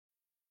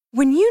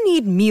When you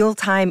need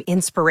mealtime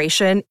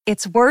inspiration,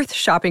 it's worth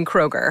shopping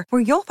Kroger,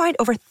 where you'll find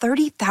over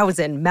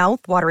 30,000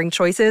 mouth-watering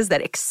choices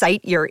that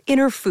excite your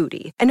inner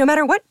foodie. And no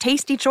matter what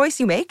tasty choice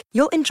you make,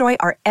 you'll enjoy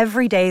our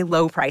everyday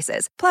low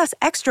prices, plus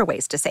extra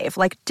ways to save,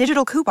 like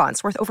digital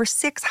coupons worth over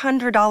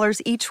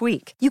 $600 each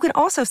week. You can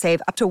also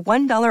save up to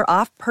 $1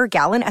 off per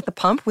gallon at the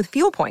pump with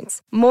fuel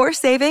points. More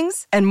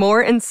savings and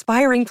more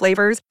inspiring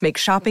flavors make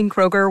shopping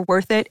Kroger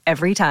worth it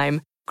every time.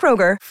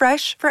 Kroger,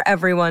 fresh for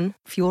everyone.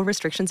 Fuel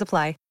restrictions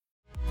apply.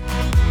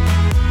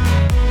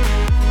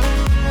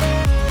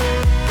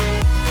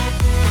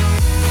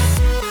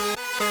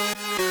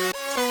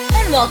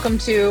 Welcome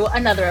to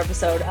another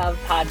episode of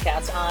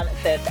Podcast on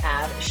Fifth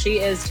Ave. She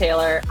is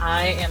Taylor.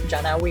 I am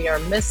Jenna. We are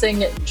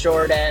missing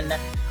Jordan. I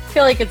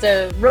feel like it's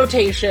a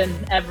rotation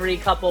every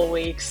couple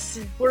weeks.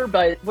 We're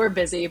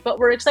busy, but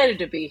we're excited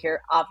to be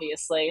here,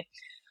 obviously.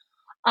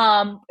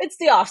 It's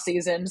the off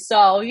season,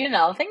 so,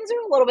 things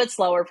are a little bit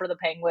slower for the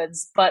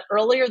Penguins. But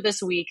earlier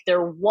this week,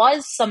 there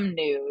was some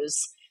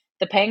news.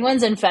 The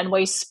Penguins and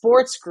Fenway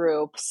Sports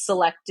Group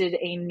selected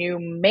a new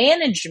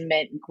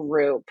management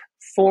group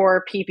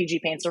for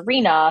PPG Paints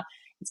Arena.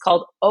 It's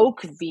called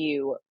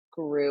Oakview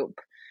Group.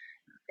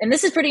 And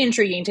this is pretty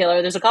intriguing,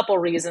 Taylor. There's a couple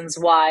reasons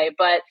why,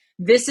 but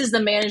this is the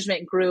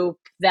management group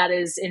that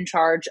is in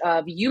charge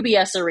of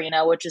UBS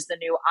Arena, which is the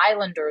new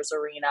Islanders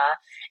Arena,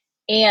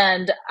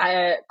 and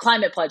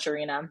Climate Pledge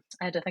Arena.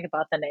 I had to think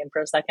about the name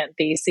for a second.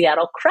 The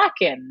Seattle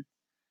Kraken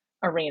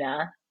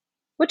Arena,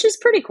 which is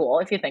pretty cool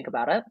if you think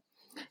about it.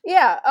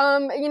 Yeah,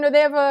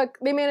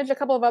 they manage a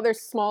couple of other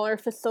smaller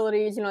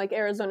facilities, like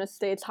Arizona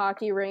State's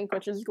hockey rink,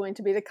 which is going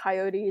to be the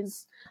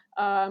Coyotes'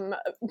 an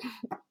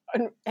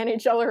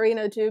NHL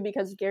arena too,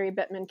 because Gary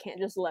Bettman can't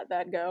just let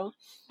that go.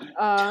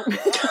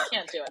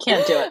 Can't do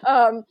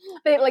it.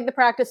 They like the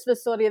practice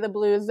facility of the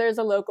Blues. There's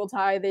a local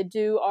tie. They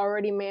do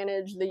already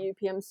manage the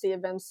UPMC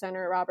Event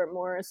Center, Robert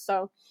Morris.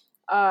 So,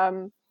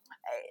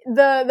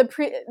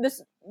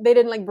 they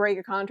didn't break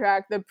a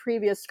contract. The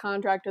previous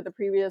contract of the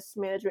previous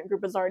management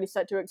group is already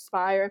set to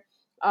expire.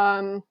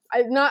 I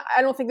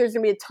don't think there's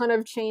gonna be a ton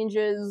of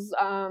changes.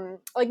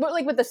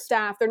 But with the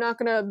staff, they're not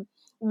gonna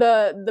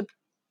the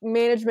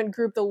management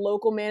group, the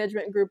local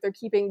management group. They're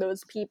keeping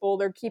those people.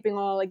 They're keeping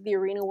all the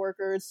arena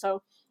workers.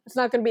 So it's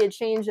not gonna be a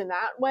change in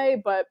that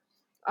way. But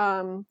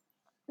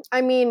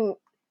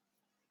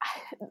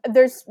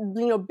there's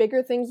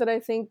bigger things that I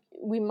think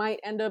we might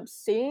end up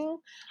seeing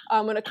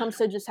when it comes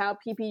to just how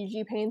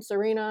PPG Paints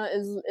Arena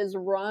is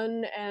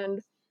run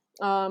and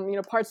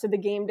parts of the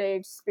game day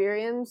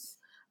experience.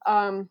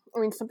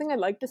 Something I'd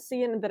like to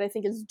see and that I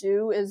think is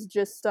due is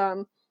just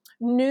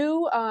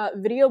new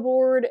video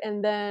board,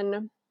 and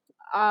then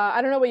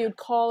I don't know what you'd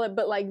call it,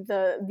 but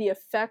the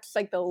effects,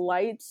 the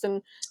lights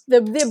and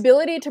the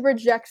ability to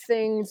project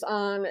things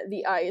on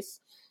the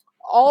ice.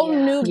 All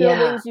new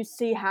buildings you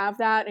see have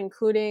that,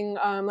 including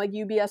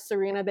UBS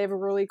Arena. They have a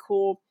really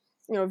cool,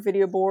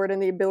 video board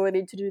and the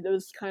ability to do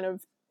those kind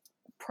of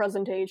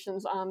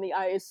presentations on the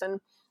ice. And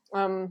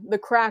the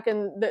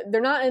Kraken, they're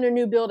not in a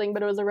new building,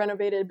 but it was a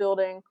renovated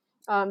building.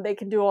 They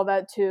can do all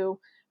that too.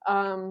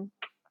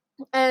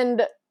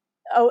 And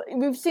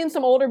we've seen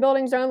some older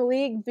buildings around the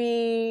league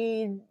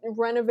be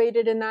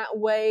renovated in that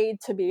way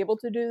to be able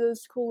to do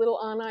those cool little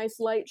on-ice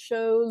light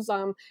shows.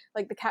 The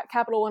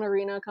Capital One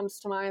Arena comes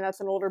to mind.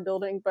 That's an older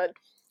building, but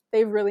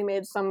they've really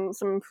made some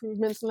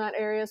improvements in that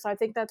area. So I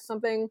think that's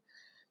something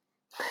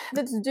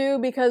that's due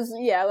because,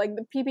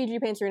 the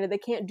PPG Paints Arena, they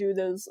can't do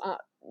those.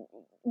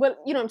 What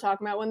I'm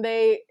talking about, when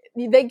they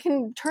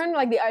can turn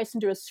the ice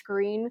into a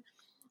screen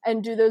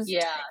and do those.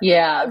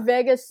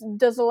 Vegas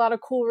does a lot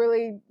of cool,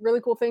 really, really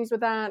cool things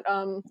with that.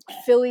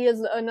 Philly is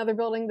another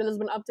building that has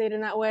been updated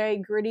in that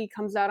way. Gritty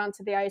comes out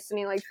onto the ice and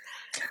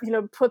he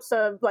puts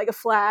a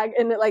flag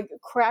and it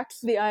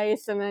cracks the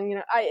ice, and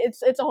then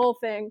it's a whole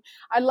thing.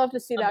 I'd love to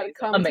see that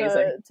come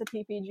to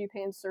PPG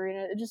Paints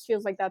Arena. It just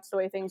feels like that's the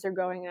way things are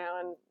going now,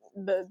 and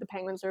the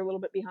Penguins are a little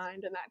bit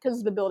behind in that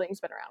because the building's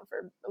been around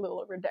for a little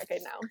over a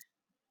decade now.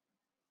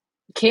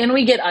 Can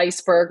we get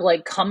Iceberg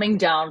coming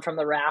down from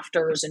the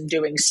rafters and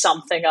doing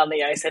something on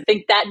the ice? I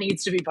think that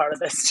needs to be part of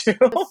this too.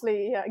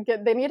 Honestly,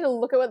 they need to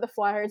look at what the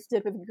Flyers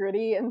did with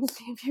Gritty and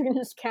see if you can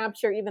just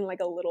capture even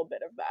a little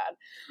bit of that.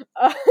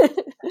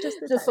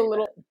 Just a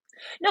little.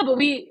 No, but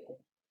we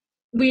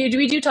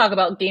do talk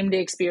about game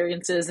day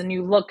experiences, and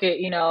you look at,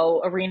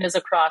 arenas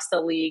across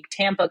the league.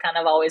 Tampa kind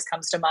of always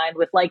comes to mind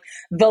with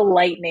the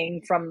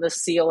lightning from the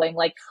ceiling,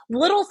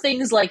 little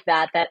things like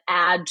that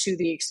add to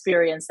the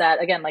experience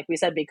that, again, like we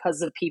said,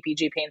 because of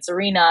PPG Paints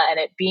Arena and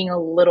it being a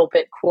little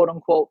bit quote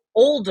unquote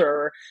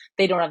older,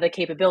 they don't have the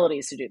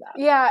capabilities to do that.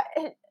 Yeah.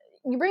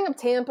 You bring up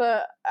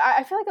Tampa.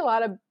 I feel like a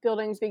lot of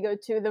buildings we go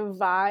to, the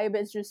vibe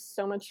is just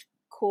so much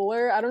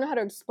cooler. I don't know how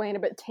to explain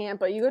it, but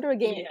Tampa, you go to a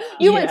game,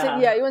 you went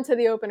to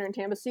the opener in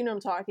Tampa, so you know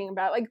what I'm talking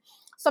about.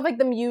 Stuff like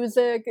the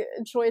music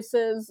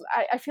choices,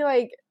 I feel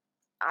like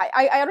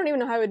I don't even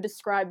know how I would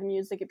describe the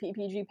music at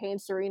PPG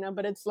Paints Arena,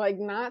 but it's like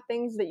not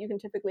things that you can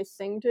typically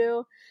sing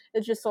to.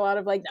 It's just a lot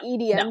of like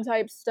EDM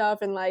type stuff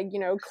and like, you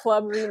know,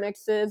 club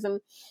remixes.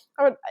 And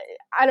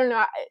I don't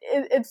know.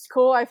 It's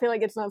cool. I feel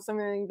like it's not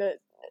something that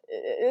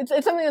it's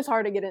something that's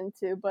hard to get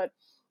into, but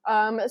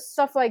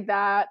stuff like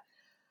that.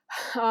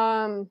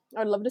 I'd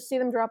love to see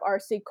them drop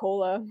RC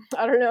Cola.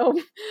 I don't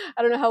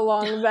know how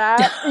long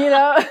that, you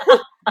know.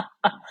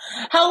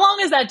 How long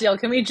is that deal?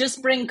 Can we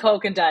just bring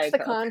Coke and Diet Coke?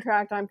 It's the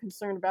contract I'm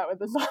concerned about with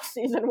this off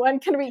season. When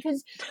can we?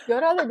 Because go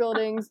to other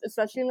buildings,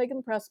 especially like in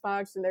the press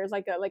box, and there's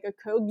like a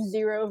Coke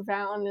Zero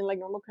fountain and like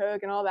normal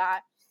Coke and all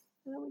that.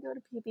 And then we go to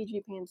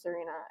PPG Paints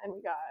Arena and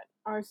we got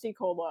RC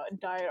Cola,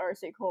 Diet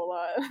RC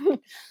Cola.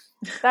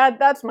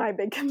 That's my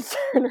big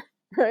concern,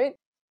 right?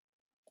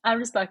 I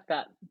respect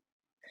that.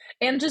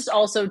 And just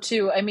also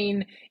too, I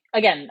mean,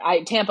 again,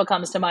 Tampa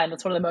comes to mind.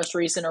 That's one of the most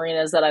recent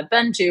arenas that I've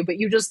been to. But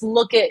you just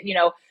look at, you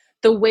know,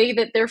 the way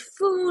that their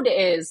food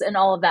is and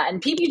all of that.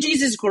 And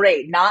PPG's is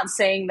great, not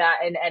saying that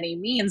in any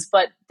means,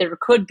 but there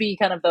could be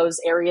kind of those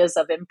areas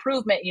of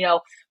improvement, you know,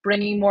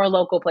 bringing more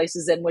local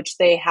places in, which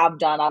they have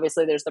done.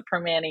 Obviously, there's the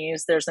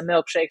Permanis, there's the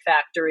Milkshake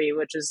Factory,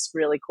 which is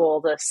really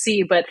cool to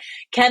see. But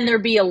can there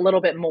be a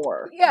little bit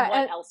more? Yeah.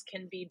 What else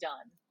can be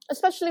done?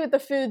 Especially with the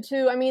food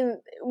too. I mean,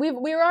 we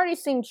were already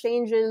seeing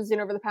changes, you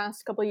know, over the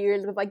past couple of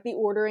years with like the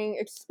ordering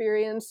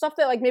experience, stuff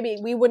that like maybe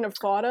we wouldn't have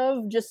thought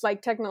of, just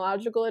like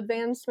technological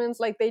advancements.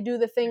 Like they do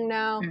the thing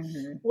now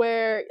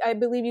where I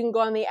believe you can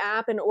go on the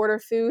app and order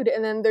food,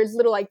 and then there's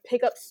little like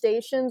pickup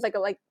stations, like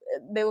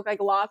they look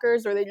like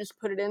lockers, or they just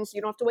put it in so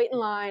you don't have to wait in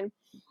line.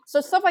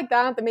 So stuff like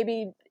that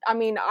maybe, I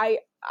mean, I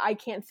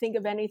can't think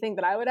of anything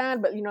that I would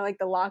add, but you know, like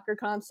the locker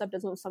concept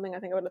isn't something I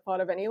think I would have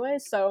thought of anyway.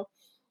 So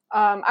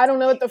I don't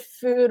know what the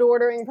food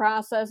ordering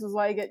process is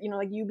like at, you know,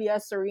 like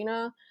UBS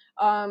Arena.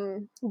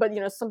 But, you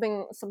know,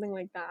 something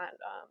like that.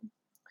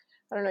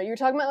 I don't know. You're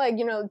talking about like,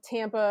 you know,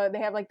 Tampa, they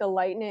have like the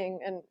lightning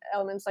and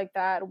elements like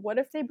that. What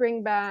if they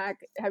bring back,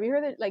 have you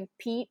heard that like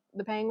Pete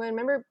the Penguin?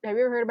 Have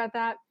you ever heard about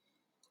that?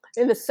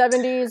 In the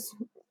 70s,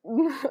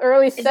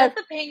 early 70s. Is that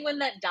the penguin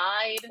that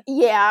died?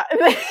 Yeah.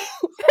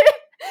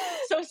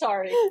 So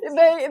sorry.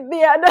 They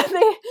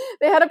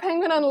had a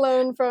penguin on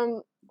loan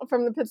from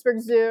the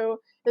Pittsburgh Zoo.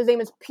 His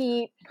name is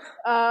Pete.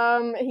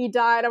 He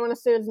died. I want to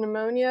say it was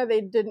pneumonia.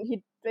 They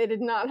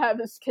did not have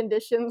his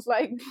conditions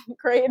like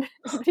great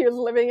he was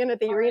living in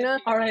at the arena.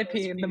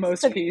 R.I.P. in the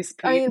most peace.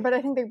 Pete. I mean, but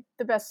I think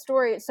the best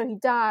story. So he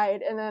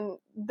died, and then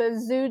the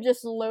zoo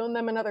just loaned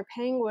them another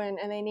penguin,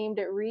 and they named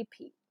it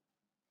Repeat.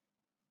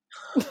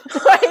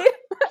 Right?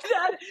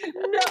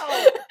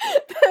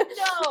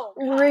 No.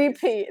 Repeat.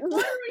 Repeat.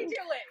 What are we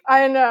doing?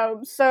 I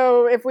know.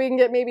 So if we can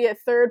get maybe a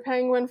third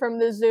penguin from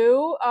the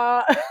zoo,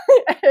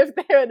 if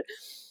they would,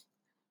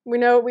 we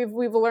know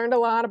we've learned a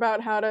lot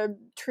about how to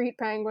treat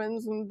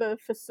penguins and the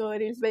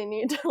facilities they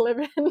need to live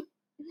in.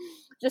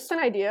 Just an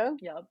idea.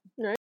 Yep.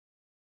 Right.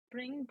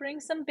 Bring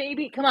some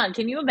baby. Come on,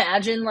 can you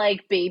imagine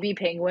like baby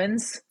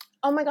penguins?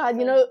 Oh my God!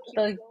 You know,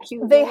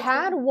 they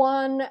had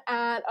one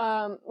at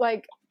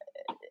like.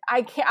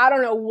 I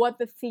don't know what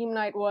the theme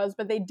night was,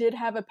 but they did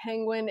have a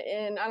penguin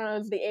in, I don't know, it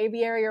was the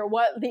aviary or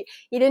what.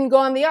 He didn't go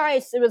on the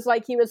ice. It was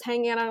like he was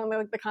hanging out on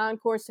like the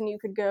concourse, and you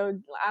could go,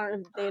 I don't know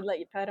if they'd let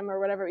you pet him or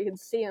whatever, you could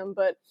see him.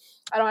 But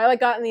I don't know, I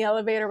like got in the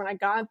elevator when I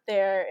got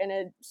there, and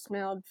it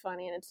smelled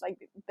funny, and it's like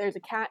there's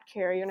a cat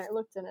carrier, and I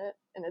looked in it,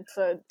 and it's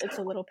a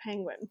little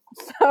penguin.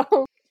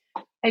 So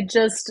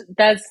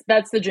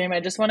that's the dream. I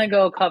just want to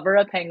go cover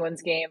a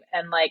Penguins game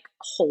and like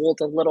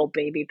hold a little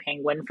baby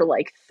penguin for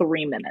like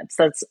 3 minutes.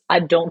 I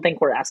don't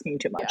think we're asking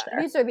too much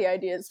there. These are the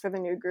ideas for the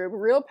new group.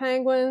 Real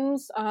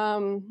penguins,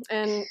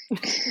 and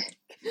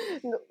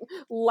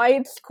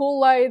lights, cool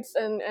lights,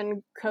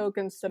 and Coke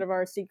instead of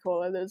RC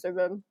Cola. Those are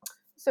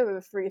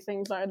the three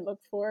things I'd look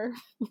for.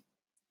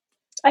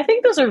 I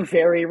think those are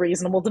very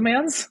reasonable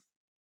demands.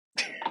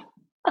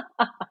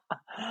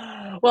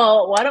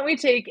 Well, why don't we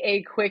take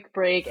a quick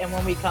break, and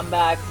when we come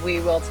back, we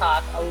will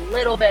talk a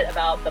little bit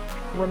about the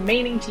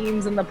remaining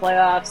teams in the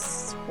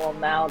playoffs. Well,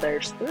 now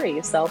there's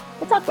 3, so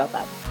we'll talk about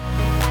that.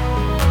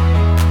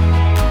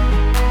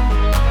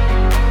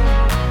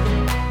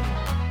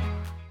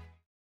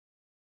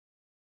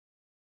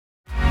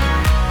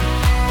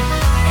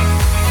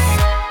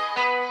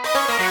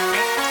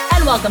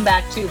 And welcome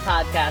back to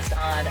Podcast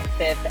on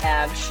Fifth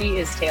Ave. She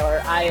is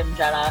Taylor. I am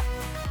Jenna.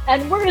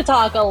 And we're going to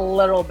talk a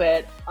little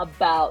bit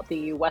about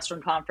the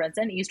Western Conference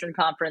and Eastern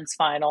Conference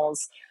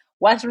finals.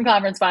 Western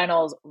Conference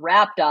finals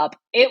wrapped up.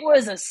 It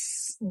was a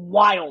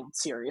wild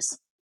series.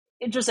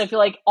 I feel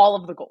like all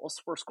of the goals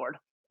were scored.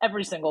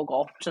 Every single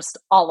goal, just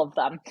all of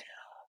them.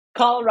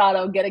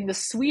 Colorado getting the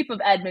sweep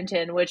of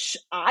Edmonton, which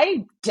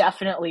I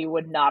definitely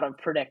would not have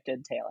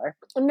predicted, Taylor.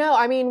 No,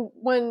 I mean,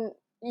 when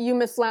you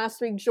missed last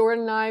week,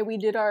 Jordan and I, we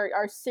did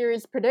our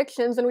series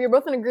predictions, and we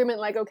were both in agreement,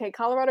 like, okay,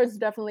 Colorado is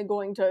definitely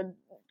going to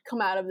come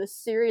out of this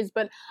series,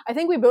 but I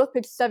think we both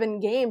picked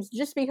 7 games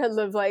just because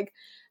of like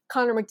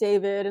Connor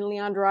McDavid and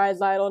Leon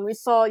Draisaitl, and we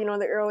saw, you know, in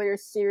the earlier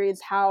series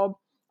how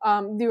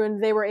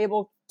They were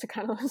able to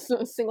kind of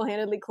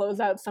single-handedly close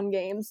out some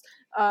games.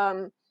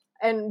 And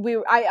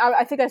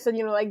I think I said,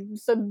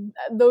 so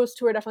those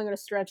two are definitely going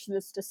to stretch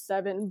this to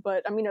 7.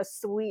 But I mean, a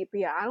sweep,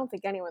 yeah, I don't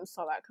think anyone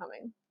saw that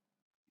coming.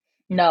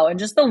 No, and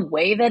just the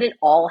way that it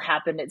all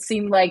happened, it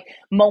seemed like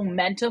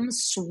momentum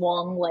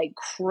swung like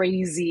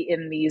crazy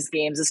in these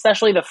games,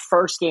 especially the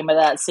first game of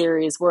that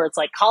series where it's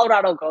like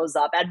Colorado goes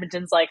up,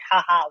 Edmonton's like,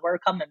 haha, we're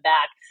coming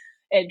back.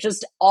 It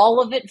just, all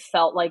of it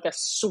felt like a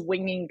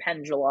swinging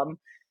pendulum.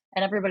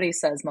 And everybody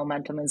says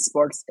momentum in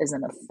sports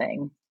isn't a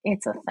thing.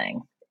 It's a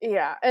thing.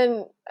 Yeah,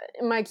 and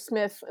Mike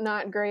Smith,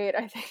 not great.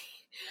 I think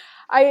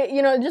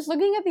just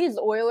looking at these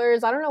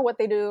Oilers, I don't know what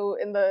they do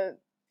in the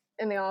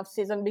off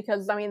season,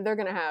 because I mean they're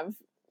gonna have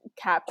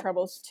cap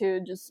troubles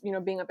too, just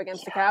being up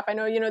against the cap. I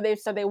know they've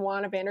said they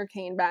want Evander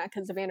Kane back,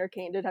 because Evander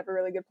Kane did have a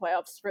really good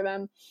playoffs for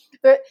them.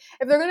 But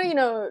if they're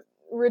gonna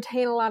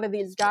retain a lot of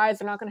these guys,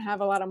 they're not gonna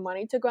have a lot of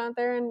money to go out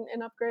there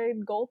and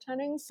upgrade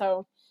goaltending.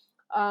 So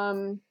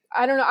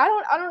I don't know.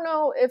 I don't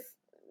know if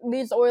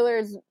these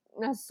Oilers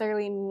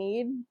necessarily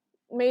need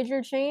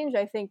major change.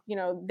 I think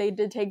they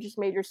did take just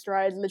major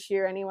strides this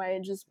year anyway,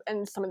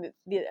 and some of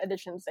the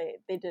additions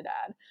they did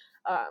add,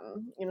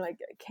 like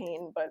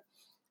Kane. But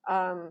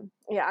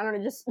yeah, I don't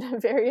know, just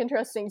very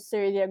interesting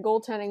series. Yeah,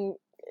 goaltending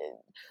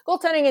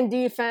and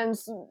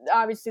defense,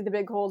 obviously the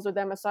big holes with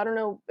them. So I don't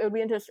know, it would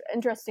be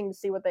interesting to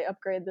see what they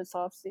upgrade this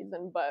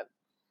offseason, but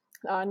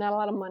not a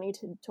lot of money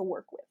to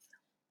work with.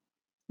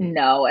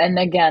 No, and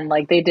again,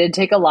 like they did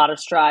take a lot of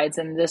strides,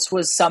 and this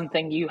was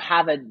something you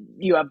have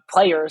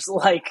players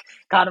like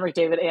Connor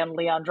McDavid and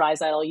Leon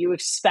Draisaitl. You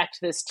expect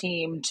this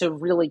team to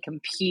really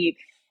compete,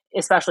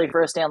 especially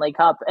for a Stanley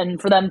Cup,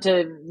 and for them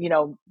to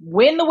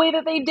win the way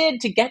that they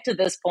did to get to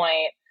this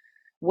point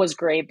was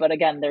great. But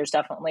again, there's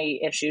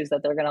definitely issues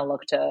that they're going to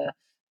look to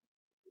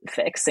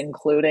fix,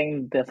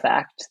 including the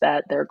fact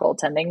that their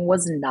goaltending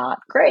was not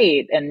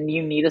great, and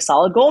you need a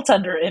solid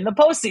goaltender in the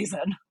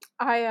postseason.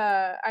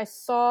 I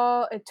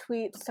saw a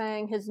tweet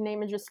saying his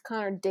name is just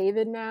Connor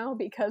David now,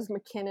 because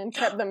McKinnon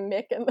kept the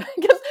Mick, and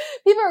because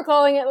people are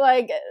calling it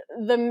like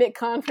the Mick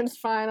Conference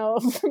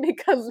Finals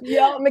because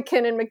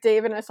McKinnon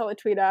McDavid. And I saw the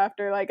tweet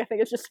after, like, I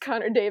think it's just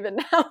Connor David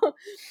now.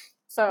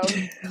 So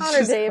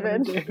Connor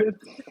David.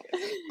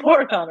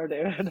 Poor Connor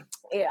David.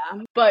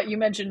 Yeah. But you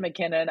mentioned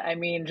McKinnon. I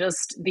mean,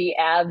 just the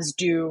Avs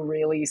do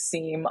really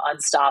seem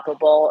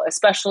unstoppable,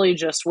 especially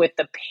just with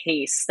the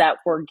pace that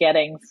we're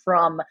getting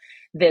from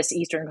this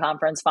Eastern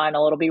Conference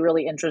final. It'll be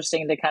really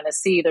interesting to kind of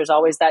see. There's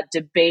always that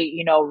debate,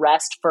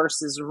 rest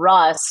versus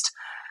rust.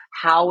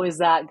 How is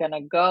that going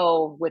to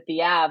go with the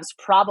Avs?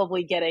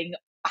 Probably getting,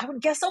 I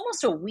would guess,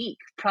 almost a week,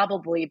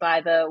 probably,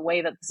 by the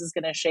way that this is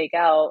going to shake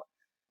out.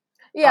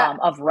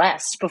 Of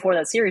rest before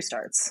that series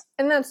starts.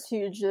 And that's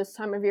huge this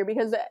time of year,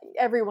 because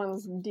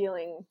everyone's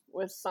dealing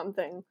with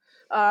something.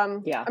 I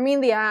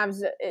mean, the Avs,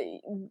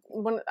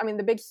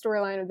 the big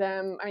storyline of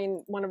them,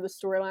 one of the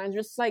storylines,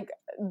 just like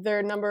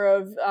their number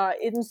of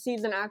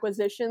in-season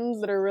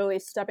acquisitions that are really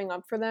stepping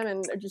up for them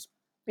and are just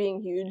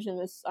being huge in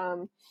this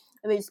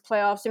in these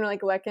playoffs,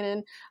 like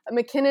Lehkonen.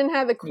 McKinnon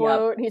had the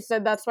quote. He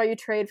said, "That's why you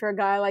trade for a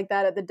guy like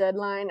that at the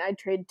deadline. I'd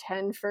trade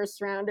 10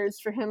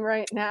 first-rounders for him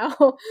right now."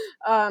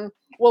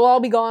 We'll all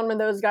be gone when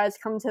those guys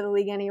come to the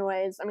league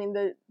anyways. I mean,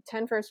 the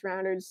 10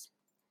 first-rounders.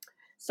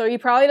 So he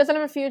probably doesn't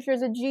have a future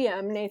as a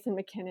GM, Nathan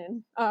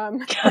McKinnon.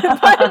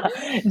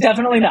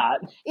 Definitely not.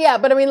 Yeah,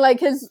 but I mean, like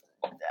his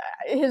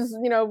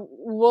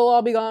we'll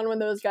all be gone when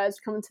those guys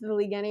come to the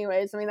league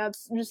anyways. I mean,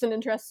 that's just an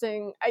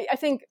interesting, I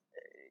think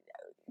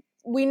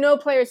we know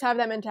players have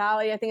that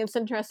mentality. I think it's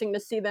interesting to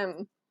see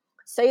them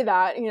say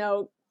that,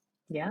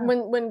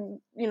 when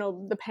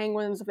the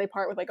Penguins, if they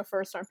part with like a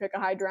first-round pick, a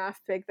high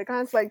draft pick, the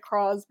guys like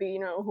Crosby,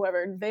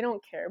 whoever, they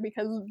don't care,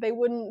 because they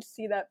wouldn't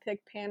see that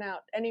pick pan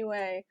out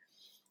anyway,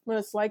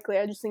 most likely.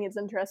 I just think it's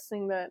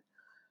interesting that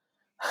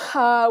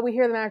we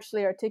hear them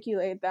actually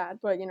articulate that,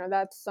 but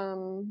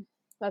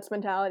that's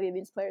mentality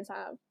these players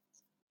have.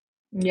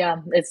 Yeah,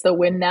 it's the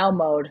win now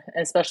mode,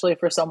 especially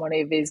for so many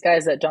of these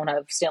guys that don't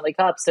have Stanley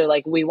Cups. They're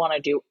like, we want to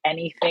do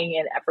anything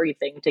and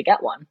everything to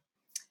get one.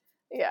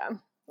 Yeah.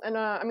 And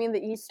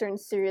the Eastern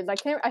series, I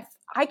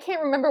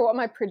can't remember what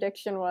my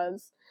prediction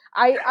was.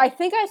 I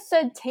think I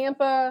said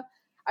Tampa.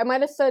 I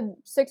might have said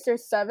 6 or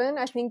 7.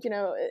 I think,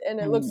 and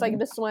it looks like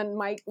this one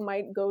might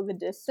go the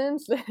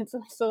distance.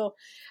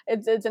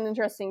 It's an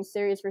interesting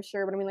series for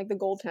sure. But I mean, like, the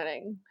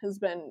goaltending has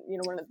been,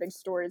 one of the big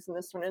stories in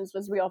this one.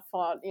 As we all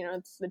thought,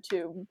 it's the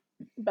two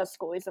best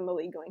goalies in the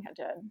league going head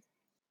to head.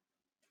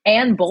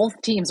 And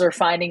both teams are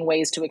finding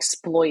ways to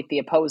exploit the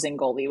opposing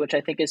goalie, which I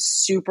think is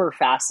super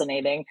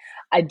fascinating.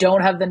 I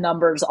don't have the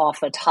numbers off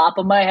the top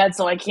of my head,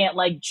 so I can't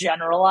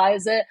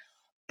generalize it.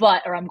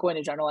 Or I'm going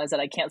to generalize it.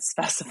 I can't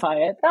specify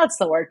it. That's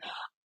the word.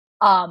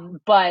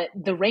 But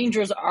the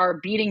Rangers are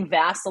beating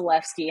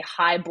Vasilevsky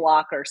high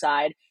blocker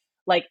side,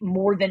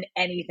 more than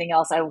anything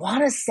else. I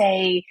want to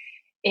say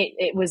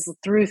it was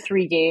through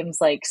 3 games,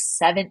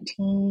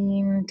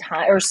 17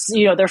 times,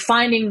 or, they're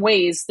finding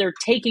ways. They're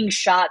taking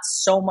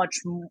shots so much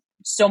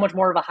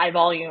more of a high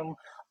volume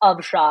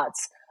of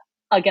shots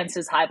against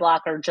his high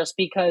blocker just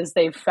because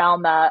they've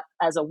found that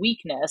as a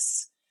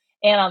weakness.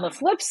 And on the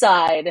flip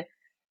side,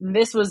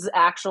 this was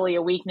actually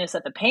a weakness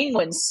that the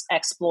Penguins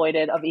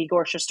exploited of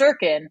Igor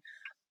Shesterkin,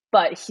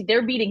 but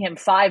they're beating him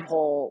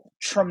 5-hole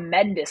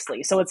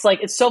tremendously. So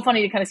it's so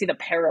funny to kind of see the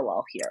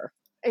parallel here.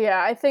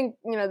 Yeah, I think,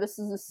 this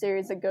is a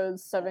series that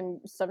goes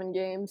seven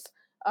games.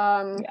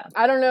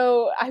 I don't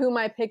know who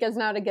my pick is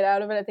now to get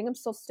out of it. I think I'm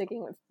still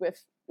sticking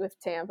with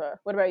Tampa.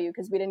 What about you?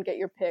 Because we didn't get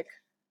your pick.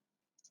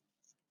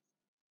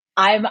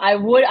 I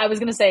was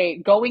going to say,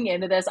 going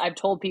into this, I've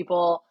told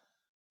people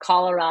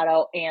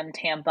Colorado and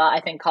Tampa.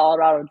 I think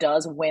Colorado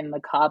does win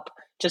the cup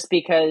just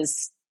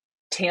because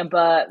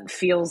Tampa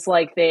feels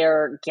like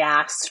they're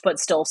gassed, but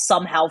still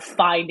somehow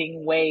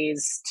finding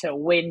ways to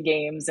win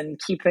games and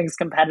keep things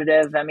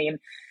competitive. I mean,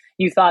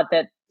 you thought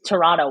that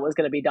Toronto was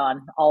going to be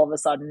done all of a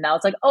sudden. Now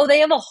it's like, oh, they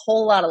have a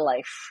whole lot of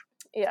life.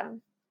 Yeah.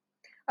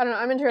 I don't know.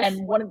 I'm interested.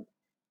 And go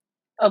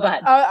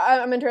ahead.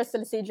 I'm interested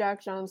to see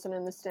Jack Johnson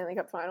in the Stanley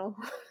Cup final.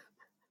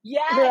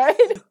 Yes.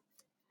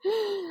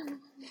 Right?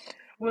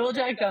 Will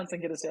Jack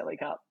Johnson get a Stanley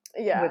Cup?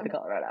 Yeah. With the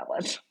Colorado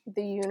Avalanche.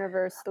 The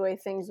universe, the way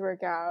things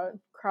work out.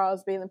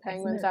 Crosby and the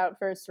Penguins out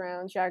first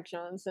round. Jack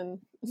Johnson,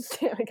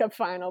 Stanley Cup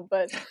final.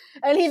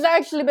 And he's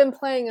actually been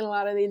playing in a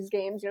lot of these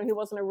games. He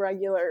wasn't a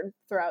regular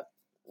throughout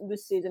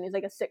this season. He's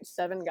like a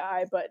 6-7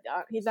 guy, but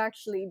he's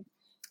actually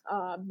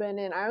been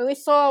in. I only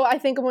saw, I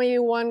think, only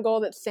one goal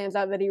that stands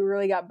out that he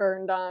really got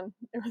burned on.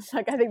 It was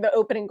I think the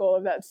opening goal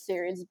of that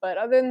series. But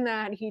other than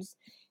that, he's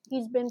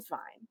been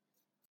fine.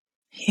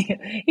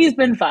 He's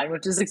been fine,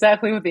 which is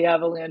exactly what the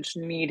Avalanche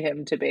need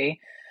him to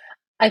be.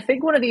 I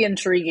think one of the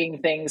intriguing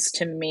things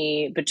to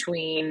me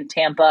between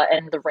Tampa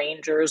and the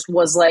Rangers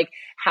was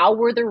how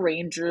were the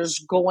Rangers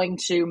going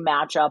to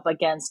match up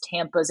against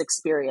Tampa's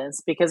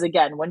experience? Because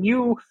again, when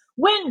you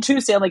win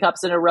 2 Stanley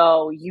Cups in a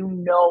row, you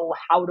know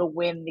how to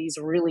win these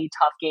really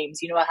tough games.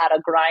 You know how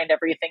to grind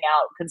everything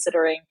out,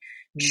 considering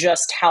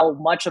just how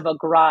much of a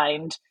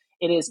grind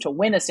it is to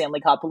win a Stanley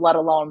Cup, let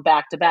alone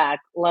back-to-back,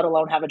 let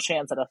alone have a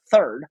chance at a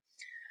third.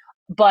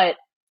 But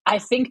I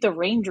think the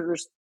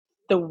Rangers,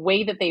 the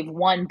way that they've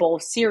won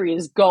both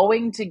series,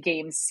 going to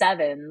game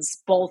 7s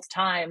both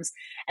times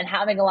and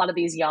having a lot of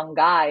these young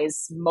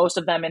guys, most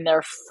of them in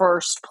their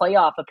first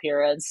playoff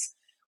appearance,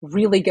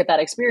 really get that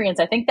experience.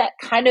 I think that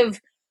kind of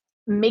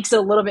makes it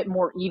a little bit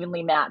more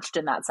evenly matched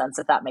in that sense,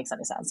 if that makes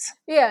any sense.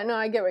 Yeah, no,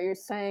 I get what you're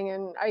saying.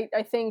 And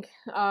I think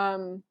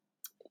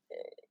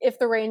if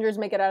the Rangers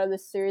make it out of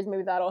this series,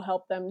 maybe that'll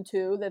help them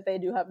too, that they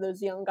do have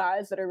those young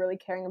guys that are really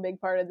carrying a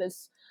big part of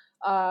this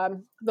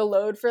the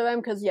load for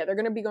them, because they're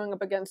going to be going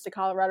up against a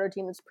Colorado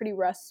team that's pretty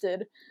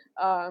rested.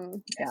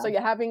 So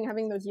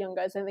having those young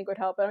guys I think would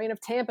help. But I mean,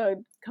 if Tampa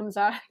comes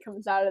out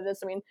of this,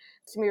 I mean,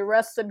 it's going to be a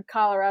rested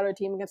Colorado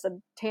team against a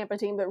Tampa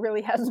team that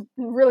really has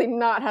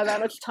not had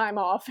that much time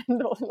off in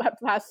the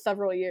past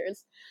several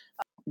years.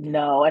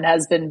 No, and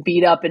has been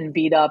beat up,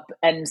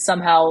 and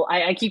somehow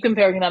I keep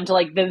comparing them to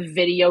the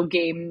video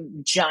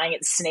game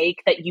giant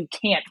snake that you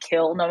can't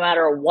kill no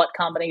matter what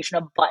combination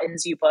of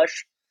buttons you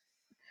push.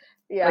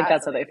 Yeah,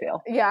 that's how they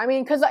feel. Yeah, I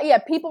mean, because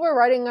people were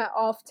writing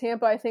off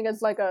Tampa, I think,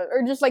 as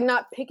or just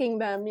not picking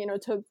them,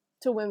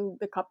 to win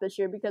the cup this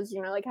year, because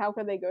how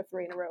could they go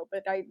 3 in a row?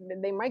 But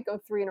they might go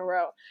 3 in a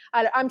row.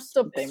 I'm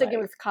still sticking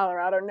with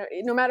Colorado.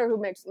 No matter who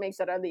makes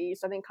it out of the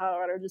East, I think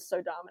Colorado is just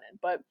so dominant.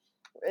 But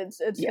it's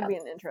gonna be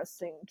an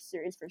interesting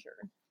series for sure.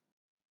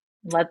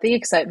 Let the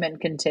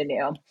excitement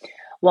continue.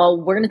 Well,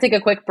 we're going to take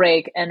a quick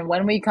break, and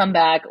when we come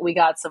back, we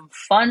got some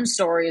fun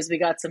stories. We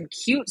got some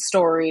cute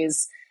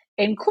stories,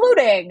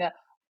 including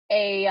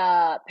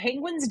a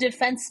Penguins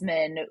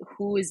defenseman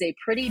who is a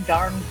pretty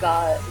darn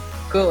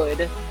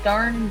good,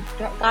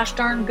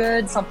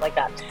 something like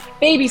that.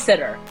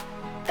 Babysitter.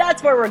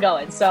 That's where we're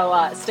going.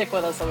 So stick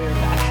with us. We'll be right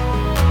back.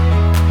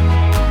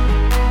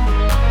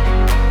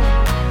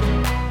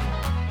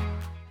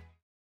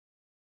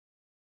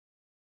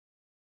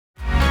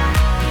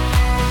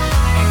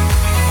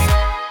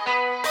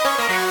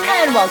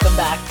 And welcome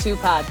back to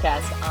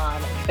Podcast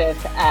on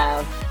Fifth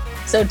Ave.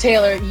 So,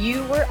 Taylor,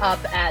 you were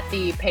up at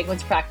the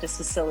Penguins practice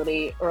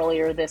facility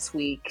earlier this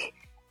week,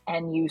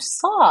 and you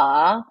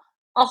saw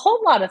a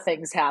whole lot of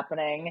things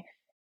happening,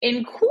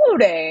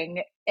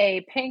 including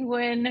a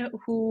Penguin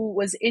who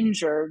was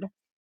injured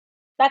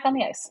back on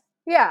the ice.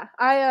 Yeah,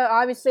 I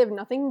obviously have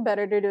nothing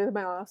better to do with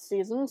my off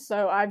season,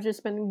 so I've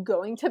just been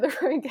going to the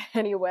rink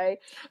anyway.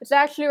 It's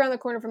actually around the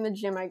corner from the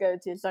gym I go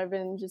to, so I've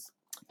been just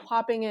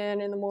popping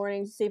in the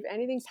morning to see if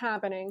anything's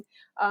happening,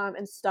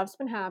 and stuff's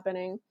been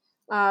happening.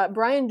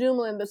 Brian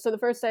Dumoulin, so the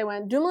first day I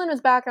went, Dumoulin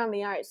was back on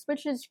the ice,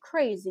 which is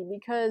crazy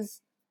because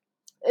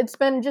it's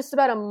been just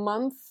about a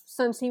month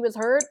since he was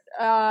hurt.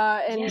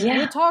 And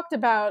we talked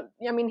about,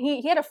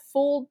 he had a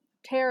full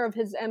tear of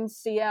his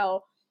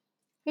MCL.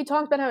 He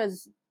talked about how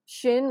his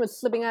shin was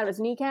slipping out of his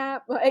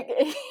kneecap.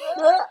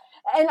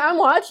 And I'm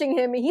watching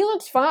him. He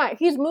looks fine.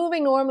 He's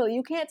moving normally.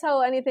 You can't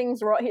tell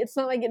anything's wrong. It's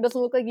not it doesn't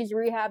look like he's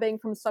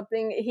rehabbing from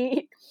something.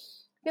 He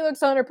looks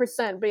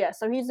 100%. But yeah,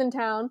 so he's in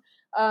town.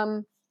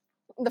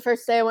 the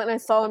first day I went and I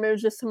saw him, it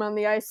was just him on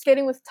the ice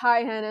skating with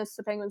Ty Hennis,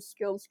 the Penguins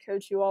skills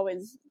coach, who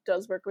always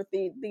does work with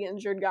the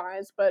injured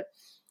guys. But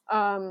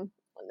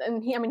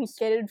and he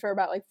skated for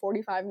about like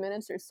 45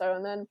 minutes or so,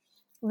 and then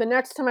the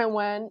next time I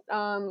went,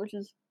 which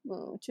is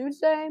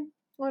Tuesday, I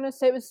want to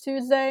say it was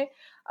Tuesday,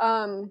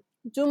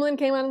 Dumoulin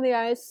came on the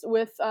ice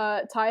with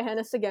Ty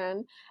Hennis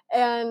again,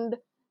 and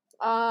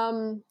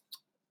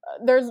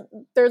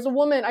there's a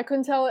woman, I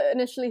couldn't tell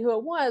initially who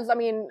it was. I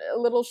mean, a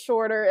little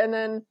shorter, and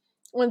then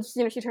once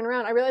she turned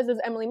around, I realized it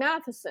was Emily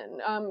Matheson,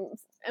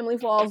 Emily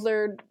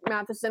Walzer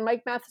Matheson,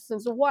 Mike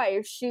Matheson's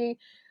wife. She,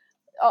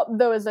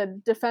 though, is a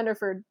defender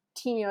for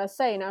Team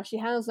USA now. She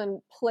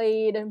hasn't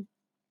played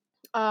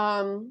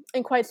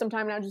in quite some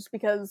time now, just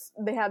because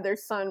they had their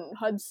son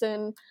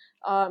Hudson,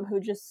 who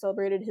just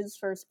celebrated his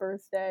first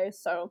birthday.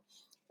 So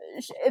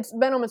it's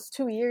been almost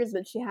 2 years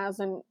that she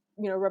hasn't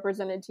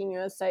represented Team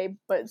USA.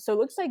 But so it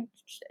looks like,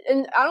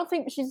 and I don't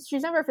think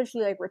she's never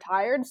officially like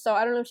retired. So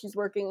I don't know if she's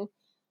working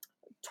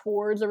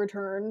towards a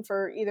return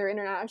for either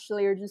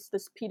internationally or just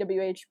this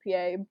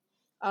PWHPA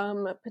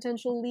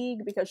potential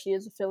league, because she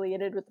is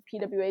affiliated with the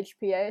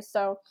PWHPA.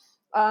 So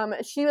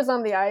she was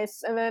on the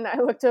ice, and then I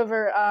looked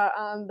over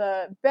on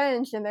the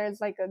bench, and there's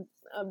like a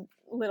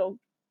little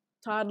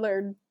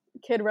toddler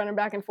kid running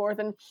back and forth,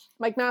 and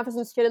Mike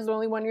Matheson's kid is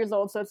only 1 year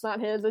old, so it's not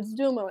his, it's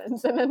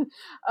Dumoulin's. And then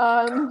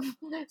I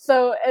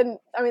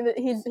mean,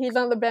 he's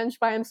on the bench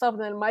by himself,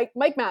 and then Mike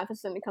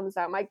Matheson comes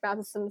out. Mike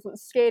Matheson wasn't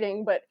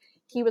skating, but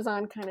he was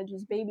on kind of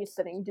just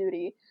babysitting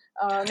duty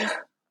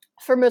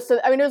for most of,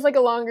 I mean, it was like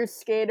a longer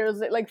skate. It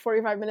was like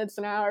 45 minutes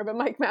an hour, but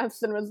Mike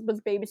Matheson was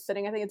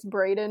babysitting. I think it's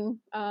Braden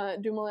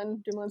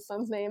Dumoulin's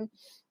son's name.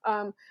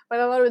 But I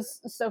thought it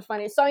was so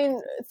funny. So I mean,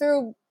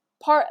 through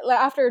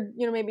after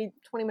maybe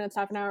 20 minutes,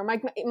 half an hour,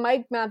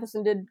 Mike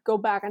Matheson did go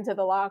back into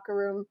the locker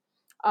room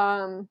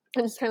and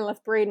just kind of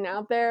left Braden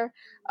out there.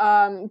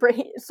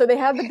 So they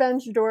had the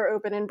bench door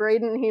open, and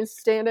Braden, he's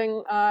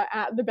standing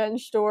at the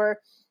bench door.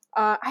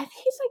 I think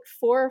he's like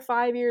 4 or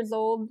 5 years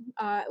old,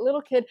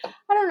 little kid.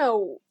 I don't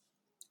know.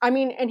 I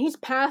mean, and he's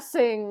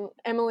passing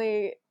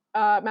Emily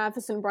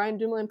Matheson, Brian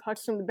Dumoulin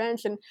pucks from the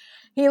bench, and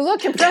he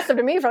looked impressive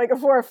to me for like a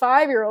 4 or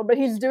 5 year old. But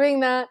he's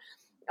doing that,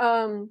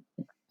 and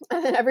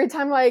then every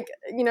time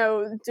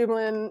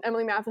Dumoulin,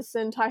 Emily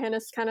Matheson, Ty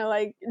Hennis kind of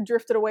like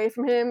drifted away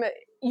from him,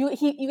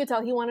 you could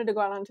tell he wanted to go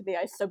out onto the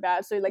ice so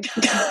bad. So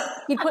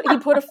he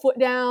put a foot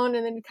down,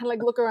 and then he'd kind of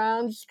like look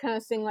around, just kind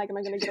of saying like, am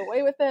I going to get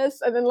away with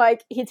this? And then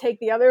like he'd take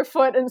the other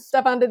foot and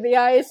step onto the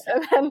ice,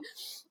 and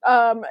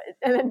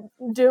then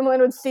Dumoulin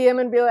would see him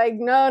and be like,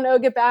 no,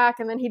 get back.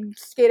 And then he'd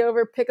skate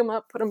over, pick him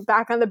up, put him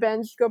back on the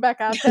bench, go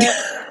back out there,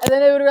 and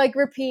then it would like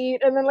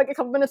repeat. And then like a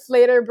couple minutes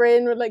later,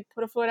 Braden would like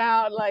put a foot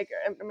out, like,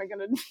 am I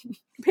going to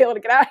be able to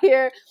get out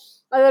here?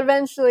 And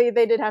eventually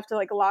they did have to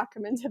like lock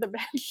him into the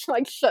bench,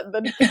 like shut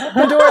the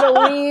door to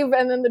leave,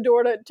 and then the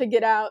door to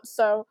get out.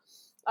 So,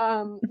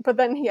 but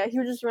then he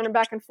was just running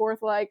back and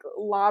forth, like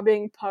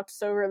lobbing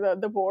pucks over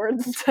the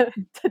boards to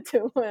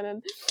Dumoulin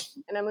and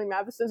Emily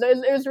Matheson. So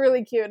it was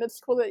really cute.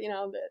 It's cool that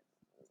that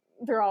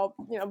they're all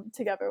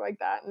together like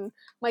that. And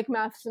Mike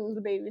Matheson's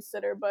the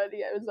babysitter, but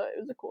yeah, it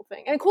was a cool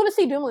thing, and cool to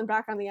see Dumoulin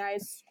back on the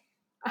ice.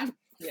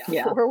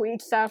 4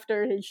 weeks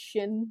after his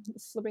shin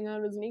slipping out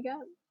of his kneecap.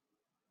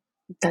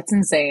 That's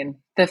insane.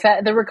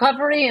 The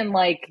recovery and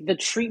like the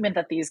treatment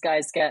that these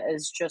guys get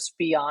is just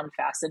beyond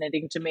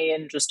fascinating to me,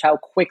 and just how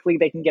quickly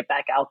they can get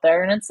back out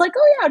there. And it's like,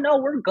 oh yeah, no,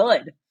 we're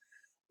good.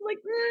 Like,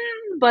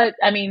 but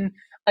I mean,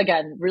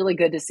 again, really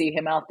good to see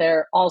him out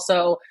there.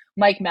 Also,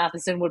 Mike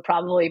Matheson would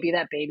probably be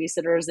that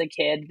babysitter as a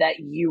kid that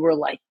you were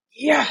like,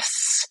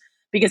 yes,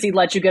 because he'd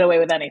let you get away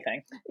with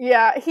anything.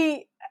 Yeah,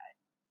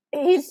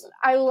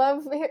 I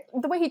love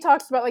the way he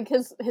talks about like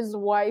his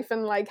wife,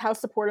 and like how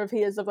supportive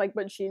he is of like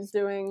what she's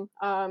doing,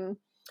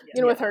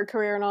 with her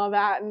career and all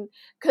that. And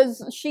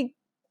because she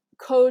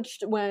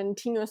coached when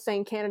Team USA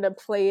in Canada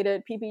played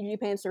at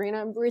PPG Paints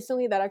Arena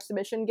recently, that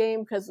exhibition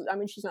game, because I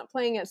mean she's not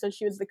playing it, so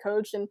she was the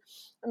coach. And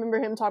I remember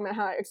him talking about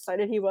how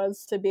excited he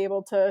was to be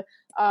able to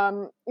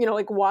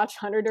like watch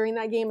Hunter during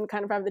that game and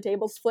kind of have the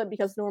tables flip,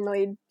 because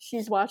normally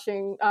she's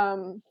watching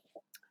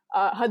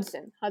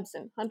Hudson,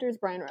 Hunter's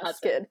Brian Russ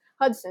kid.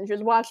 Hudson.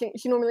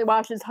 She normally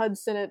watches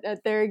Hudson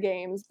at their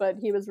games, but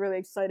he was really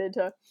excited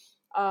to,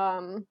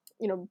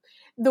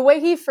 the way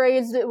he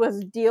phrased it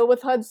was deal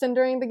with Hudson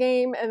during the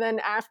game, and then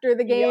after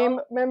the game,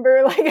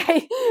 remember,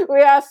 like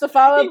we asked to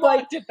follow up,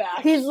 like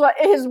he's like,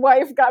 his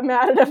wife got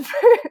mad at him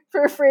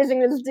for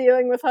phrasing as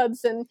dealing with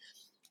Hudson.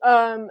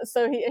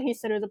 So he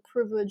said it was a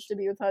privilege to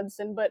be with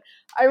Hudson. But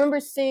I remember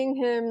seeing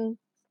him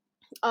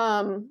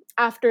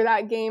after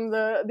that game,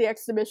 the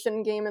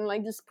exhibition game, and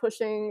like just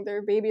pushing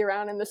their baby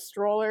around in the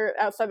stroller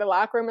outside the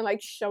locker room and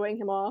like showing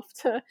him off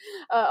to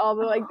all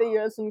the like the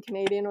US and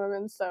Canadian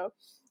women. So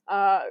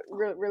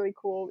really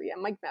cool. Yeah,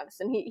 Mike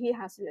Matheson, he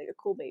has to be like a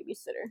cool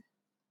babysitter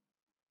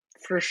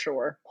for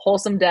sure.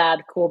 Wholesome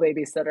dad, cool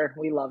babysitter.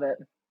 We love it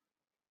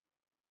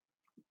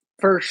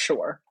for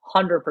sure.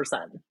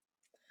 100%.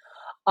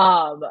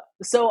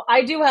 So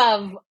I do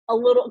have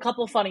a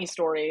couple funny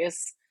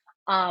stories.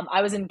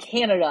 I was in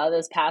Canada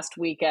this past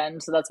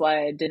weekend, so that's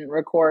why I didn't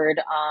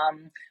record.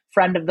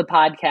 Friend of the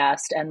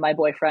podcast and my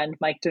boyfriend,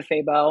 Mike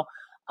DeFabo,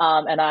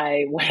 and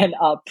I went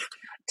up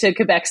to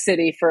Quebec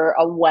City for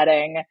a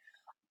wedding.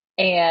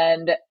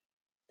 And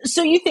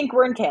so you think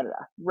we're in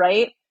Canada,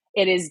 right?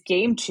 It is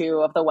game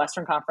 2 of the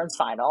Western Conference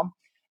Final.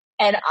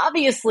 And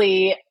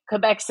obviously,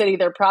 Quebec City,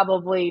 they're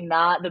probably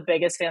not the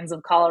biggest fans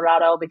of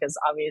Colorado because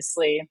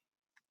obviously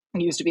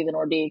it used to be the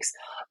Nordiques.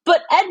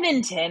 But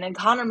Edmonton and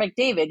Connor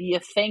McDavid, you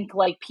think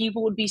like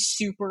people would be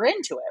super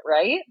into it,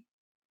 right?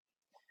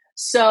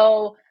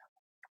 So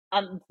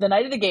on the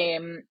night of the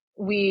game,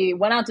 we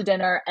went out to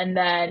dinner and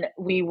then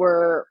we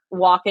were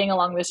walking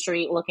along the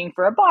street looking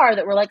for a bar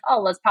that we're like,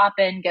 oh, let's pop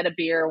in, get a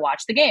beer,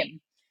 watch the game.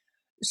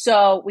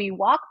 So we're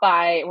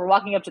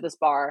walking up to this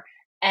bar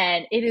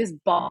and it is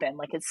bumping.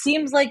 Like it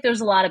seems like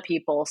there's a lot of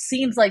people,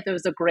 seems like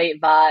there's a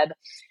great vibe.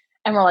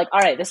 And we're like, all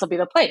right, this will be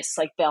the place.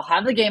 Like they'll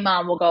have the game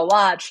on, we'll go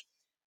watch.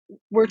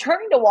 We're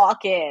turning to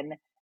walk in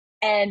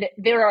and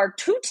there are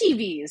 2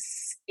 TVs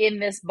in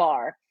this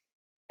bar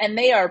and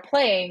they are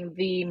playing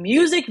the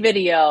music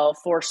video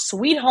for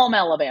Sweet Home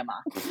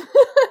Alabama.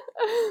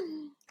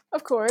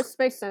 Of course,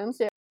 makes sense.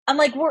 Yeah. I'm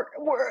like, we're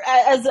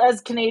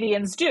as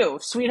Canadians do,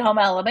 Sweet Home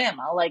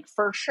Alabama, like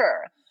for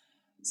sure.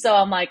 So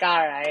I'm like,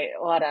 all right,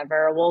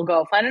 whatever, we'll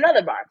go find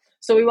another bar.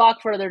 So we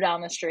walk further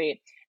down the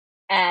street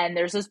and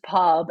there's this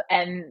pub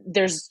and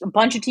there's a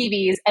bunch of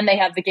TVs and they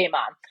have the game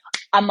on.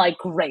 I'm like,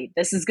 great,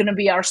 this is going to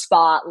be our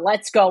spot.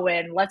 Let's go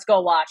in, let's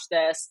go watch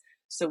this.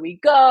 So we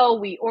go,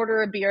 we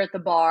order a beer at the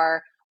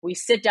bar, we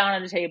sit down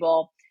at a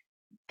table.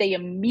 They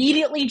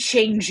immediately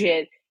change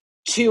it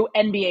to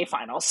NBA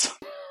Finals.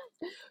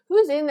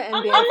 Who's in the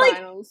NBA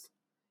Finals?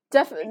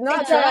 Definitely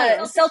not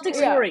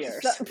Celtics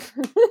Warriors.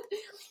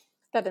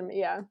 That didn't,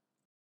 yeah.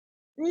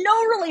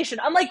 No relation.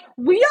 I'm like,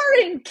 we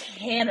are in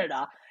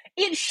Canada.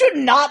 It should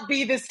not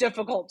be this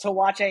difficult to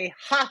watch a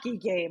hockey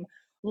game,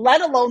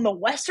 let alone the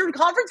Western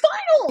Conference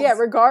Finals.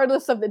 Yeah,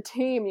 regardless of the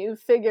team, you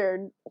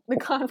figured the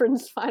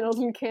conference finals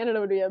in Canada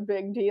would be a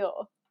big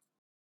deal.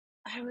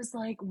 I was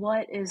like,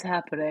 what is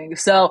happening?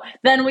 So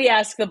then we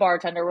asked the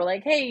bartender, we're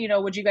like, hey,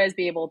 would you guys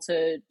be able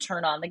to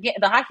turn on the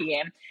hockey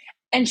game?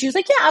 And she was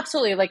like, yeah,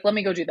 absolutely. Like, let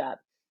me go do that.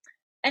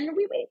 And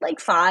we wait like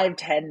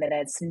 5-10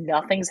 minutes.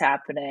 Nothing's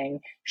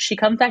happening. She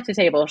comes back to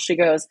table. She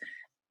goes,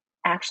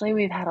 actually,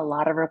 we've had a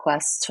lot of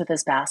requests for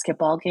this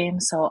basketball game,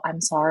 so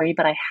I'm sorry,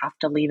 but I have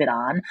to leave it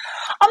on.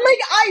 I'm like,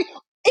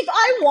 if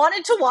I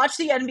wanted to watch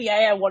the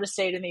NBA, I would have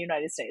stayed in the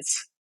United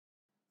States.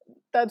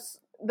 That's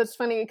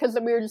funny because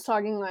we were just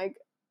talking like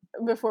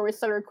before we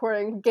started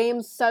recording,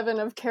 Game 7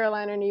 of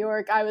Carolina, New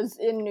York. I was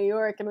in New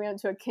York and we went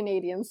to a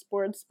Canadian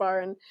sports bar,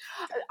 and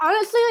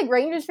honestly, like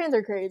Rangers fans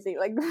are crazy.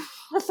 Like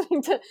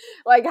listening to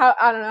like how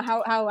I don't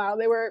know how loud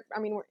they were. I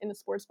mean, we're in a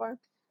sports bar,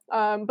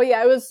 but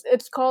yeah,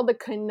 it's called the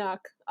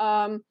Canuck,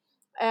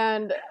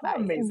 and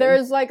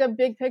there's like a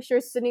big picture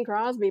of Sidney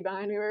Crosby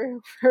behind me where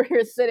we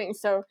were sitting,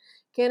 so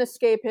can't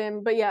escape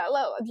him. But yeah,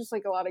 just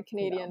like a lot of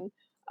Canadian.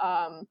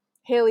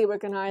 Haley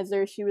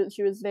Wickenheiser, she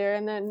was there,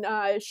 and then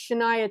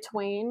Shania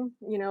Twain,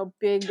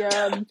 big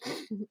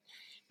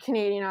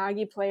Canadian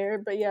hockey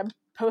player, but yeah,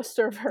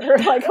 poster of her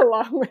like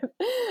along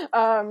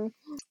with.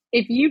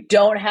 If you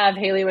don't have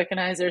Haley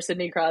Wickenheiser,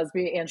 Sidney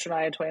Crosby, and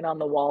Shania Twain on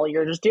the wall,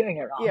 you're just doing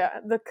it wrong. Yeah,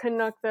 the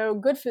Canuck though,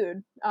 good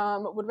food.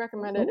 Would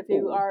recommend it if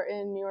you are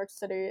in New York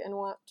City and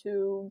want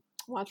to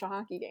watch a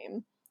hockey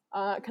game,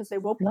 because they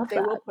will put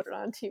it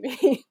on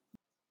TV.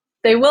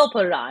 They will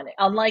put it on,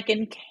 unlike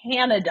in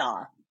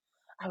Canada.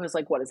 I was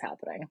like, what is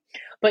happening?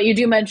 But you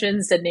do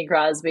mention Sidney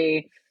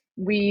Crosby.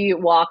 We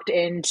walked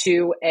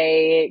into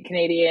a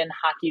Canadian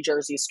hockey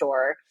jersey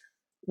store,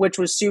 which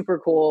was super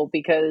cool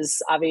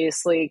because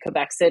obviously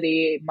Quebec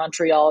City,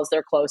 Montreal is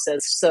their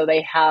closest. So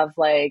they have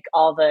like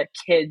all the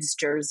kids'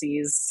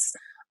 jerseys,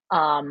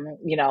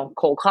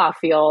 Cole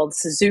Caulfield,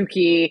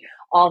 Suzuki,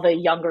 all the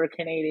younger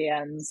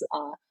Canadians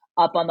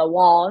up on the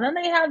wall. And then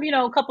they have,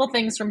 a couple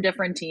things from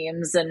different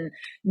teams and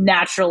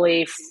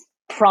naturally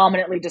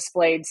prominently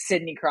displayed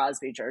Sidney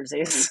Crosby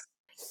jerseys.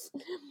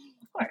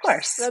 Of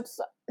course. Do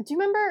you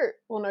remember?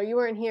 Well, no, you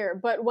weren't here.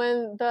 But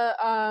when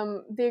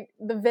the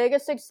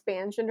Vegas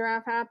expansion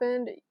draft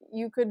happened,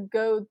 you could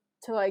go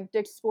to like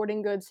Dick's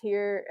Sporting Goods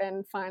here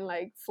and find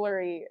like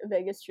Fleury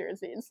Vegas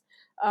jerseys.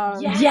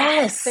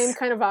 Yes, same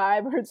kind of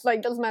vibe. Where it's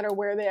like doesn't matter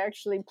where they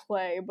actually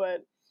play,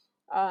 but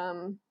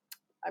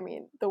I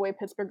mean the way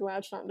Pittsburgh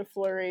latched onto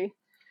Fleury,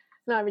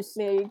 and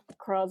obviously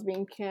Crosby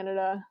in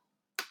Canada.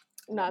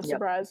 Not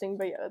surprising,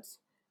 but yeah, it's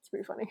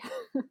pretty funny.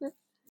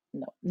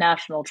 No,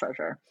 national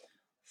treasure.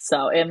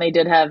 So, and they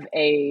did have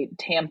a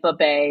Tampa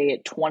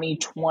Bay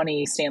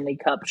 2020 Stanley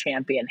Cup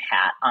champion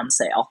hat on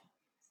sale.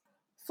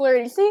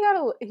 Fleury, you see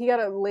he got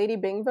a Lady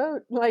Bing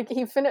vote? Like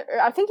he finished,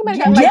 I think he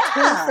might have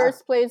got 2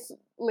 first place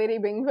Lady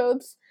Bing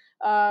votes.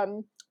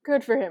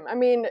 Good for him. I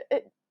mean,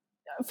 I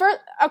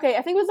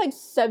think it was like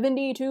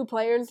 72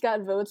 players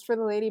got votes for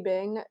the Lady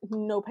Bing,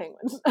 no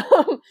Penguins.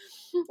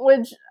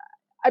 Which,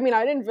 I mean,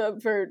 I didn't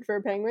vote for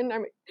a Penguin. I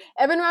mean,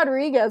 Evan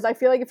Rodriguez, I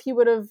feel like if he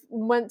would have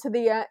went to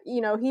the,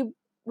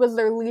 was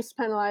their least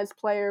penalized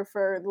player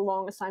for the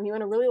longest time. He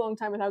went a really long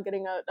time without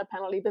getting a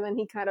penalty, but then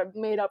he kind of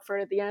made up for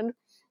it at the end.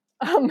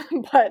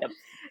 But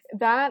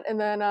that, and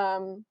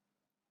then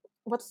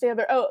what's the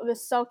other? Oh, the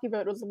Selke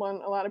vote was the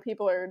one a lot of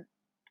people are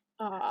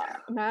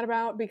mad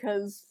about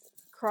because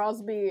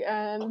Crosby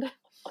and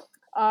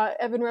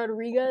Evan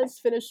Rodriguez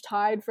finished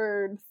tied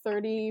for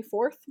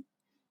 34th.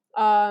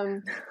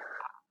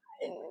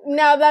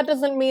 Now that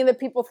doesn't mean that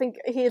people think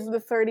he's the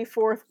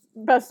 34th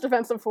best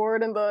defensive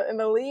forward in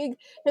the league,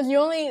 because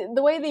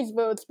the way these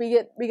votes, we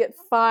get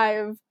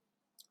 5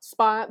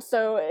 spots.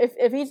 So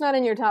if he's not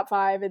in your top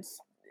 5,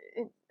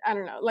 I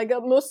don't know, like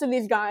most of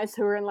these guys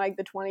who are in like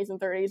the 20s and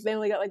 30s, they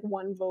only got like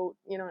 1 vote,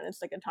 and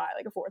it's like a tie,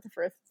 like a 4th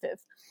or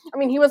 5th. I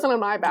mean, he wasn't on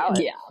my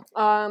ballot. Yeah.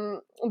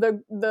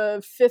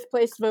 The 5th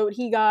place vote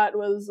he got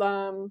was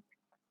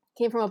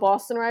came from a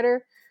Boston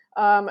writer.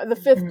 The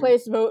 5th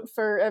place vote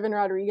for Evan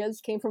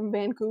Rodriguez came from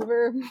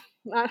Vancouver.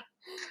 I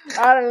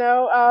don't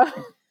know.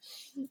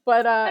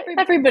 But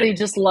everybody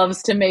just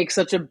loves to make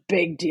such a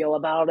big deal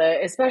about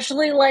it,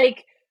 especially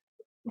like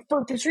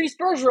for Patrice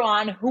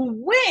Bergeron,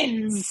 who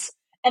wins,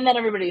 and then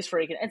everybody's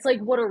freaking. It's like,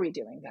 what are we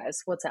doing,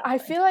 guys? What's happening? I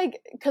feel like,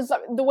 because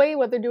the way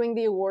what they're doing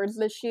the awards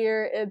this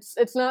year,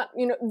 it's not,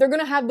 they're going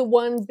to have the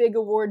one big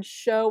award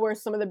show where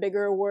some of the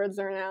bigger awards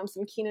are announced,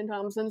 and Kenan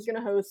Thompson's going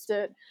to host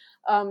it,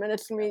 and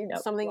it's going to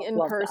be something in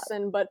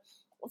person. But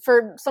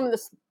for some of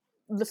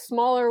the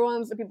smaller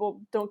ones that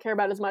people don't care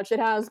about as much, it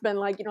has been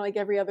like, like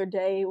every other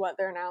day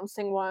they're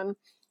announcing one.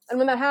 And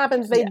when that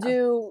happens, they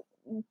do,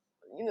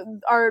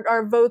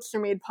 our votes are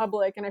made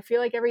public, and I feel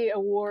like every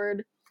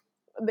award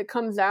that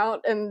comes out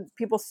and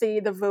people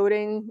see the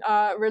voting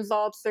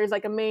results, there's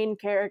like a main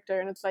character,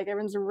 and it's like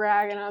everyone's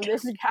ragging on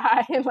this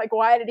guy and like,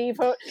 why did he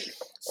vote?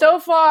 So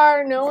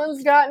far, no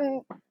one's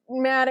gotten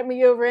mad at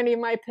me over any of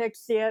my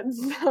picks yet,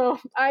 so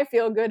I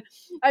feel good.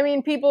 I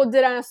mean, people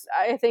did ask,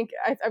 I think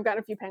I've gotten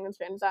a few Penguins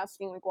fans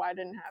asking like why I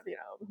didn't have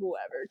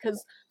whoever,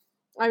 because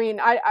I mean,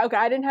 I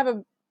didn't have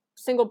a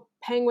single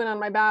Penguin on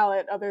my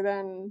ballot other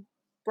than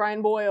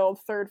Brian Boyle,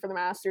 3rd for the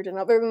Masters, and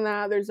other than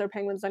that, there's no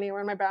Penguins anywhere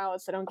on my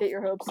ballot, so don't get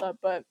your hopes up.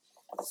 But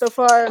so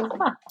far,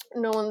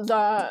 no one's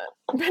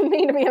been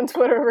mean to me on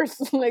Twitter over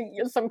like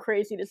some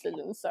crazy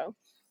decisions, so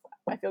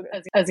I feel good.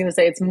 I was going to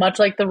say, it's much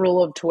like the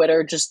rule of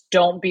Twitter, just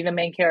don't be the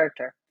main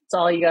character. That's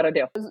all you got to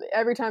do.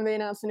 Every time they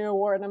announce a new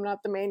award and I'm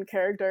not the main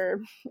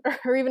character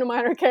or even a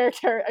minor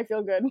character, I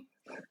feel good.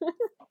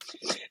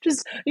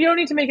 Just, you don't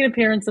need to make an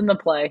appearance in the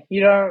play.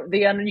 You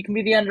can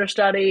be the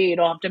understudy. You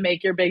don't have to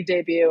make your big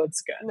debut.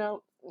 It's good.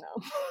 No.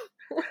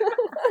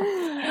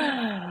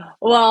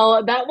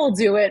 Well, that will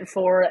do it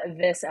for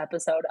this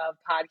episode of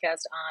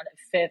Podcast on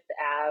Fifth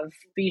Ave.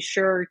 Be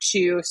sure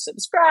to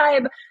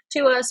subscribe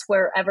to us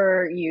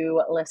wherever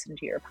you listen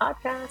to your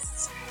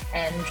podcasts,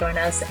 and join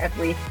us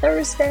every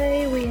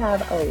Thursday. We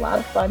have a lot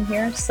of fun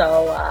here,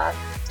 so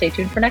stay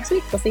tuned for next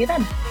week. We'll see you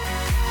then.